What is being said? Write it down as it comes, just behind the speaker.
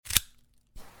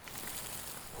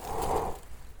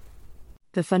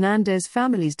The Fernandez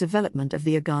family's development of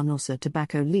the Aganorsa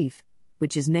tobacco leaf,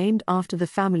 which is named after the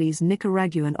family's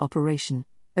Nicaraguan operation,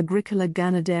 Agricola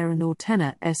Ganadera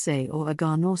Nortena S.A. or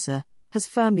Aganorsa, has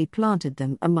firmly planted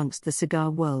them amongst the cigar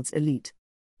world's elite.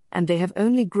 And they have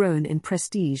only grown in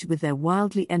prestige with their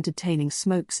wildly entertaining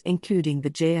smokes, including the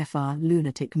JFR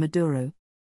Lunatic Maduro.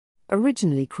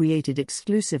 Originally created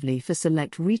exclusively for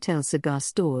select retail cigar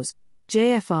stores,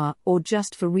 JFR, or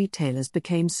just for retailers,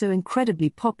 became so incredibly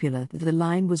popular that the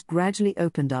line was gradually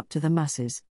opened up to the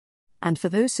masses. And for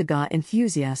those cigar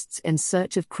enthusiasts in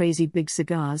search of crazy big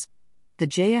cigars, the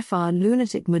JFR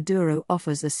Lunatic Maduro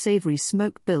offers a savory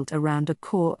smoke built around a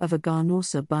core of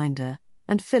Aganorsa binder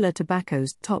and filler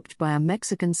tobaccos topped by a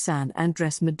Mexican San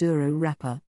Andres Maduro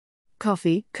wrapper.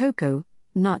 Coffee, cocoa,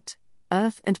 nut,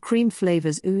 earth and cream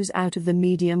flavors ooze out of the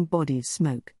medium-bodied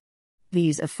smoke.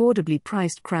 These affordably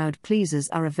priced crowd pleasers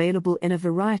are available in a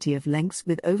variety of lengths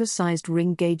with oversized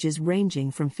ring gauges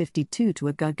ranging from 52 to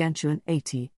a gargantuan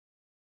 80.